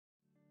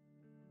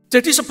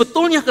Jadi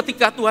sebetulnya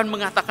ketika Tuhan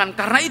mengatakan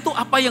karena itu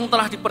apa yang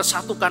telah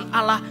dipersatukan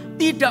Allah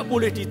tidak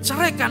boleh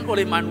diceraikan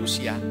oleh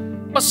manusia.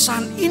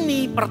 Pesan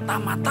ini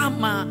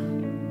pertama-tama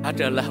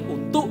adalah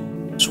untuk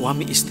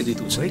suami istri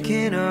itu.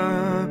 Waking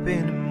up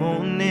in the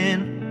morning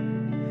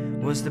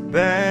was the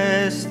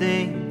best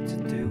thing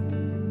to do,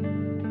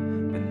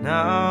 but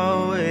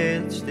now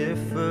it's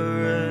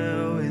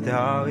different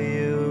without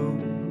you.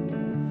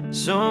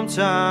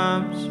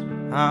 Sometimes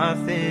I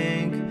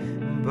think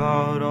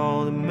about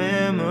all the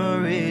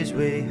memories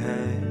we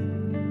had,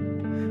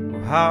 or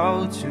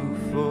how to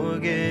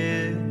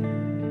forget.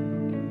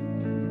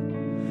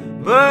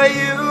 But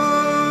you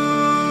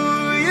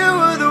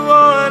were the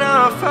one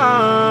I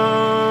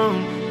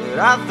found, but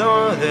I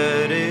thought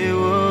that it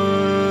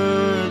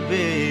would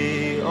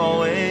be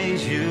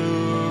always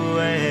you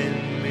and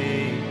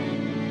me.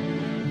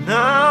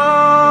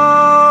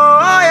 Now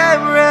I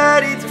am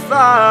ready to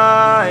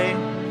fly,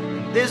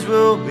 and this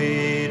will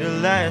be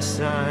the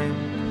last time.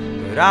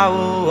 But I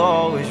will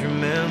always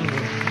remember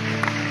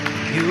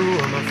you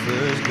were my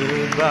first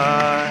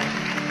goodbye.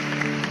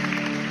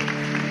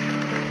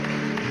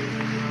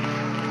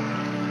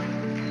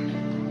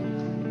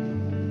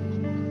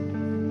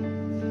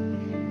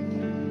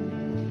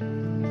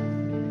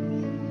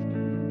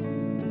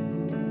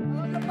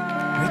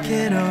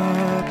 Waking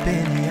up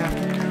in the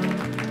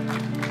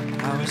afternoon,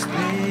 I was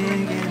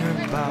thinking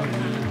about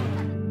you,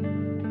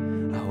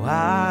 how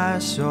I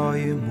saw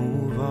you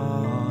move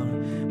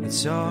on with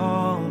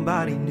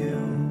somebody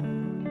new.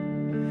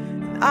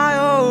 And I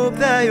hope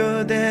that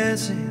you're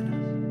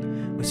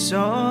dancing with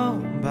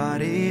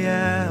somebody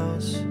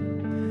else.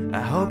 I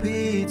hope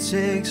he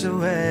takes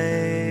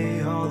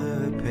away all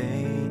the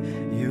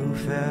pain you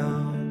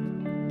felt.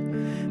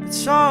 But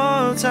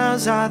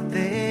sometimes I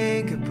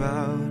think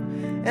about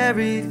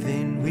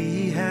everything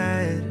we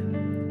had,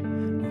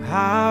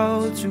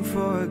 how to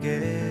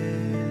forget.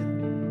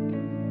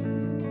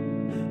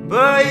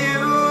 But you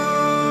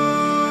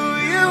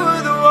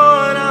were the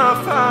one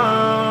I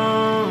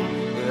found,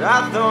 but I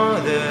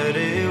thought that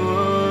it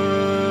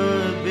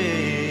would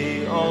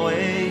be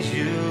always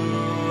you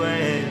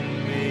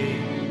and me.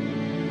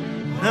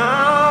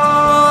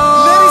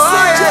 Now Ladies and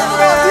I am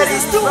gentlemen, this ready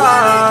is to the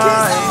wedding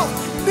kiss fly. of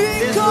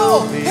This Nico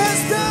will be and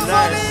the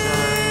last Stephanie.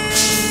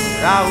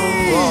 time I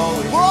will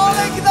always Boleh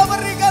remember kita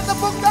berikan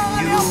tepuk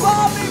tangan you yang were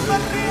my paling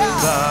first meriah.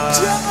 goodbye.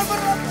 Jangan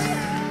berat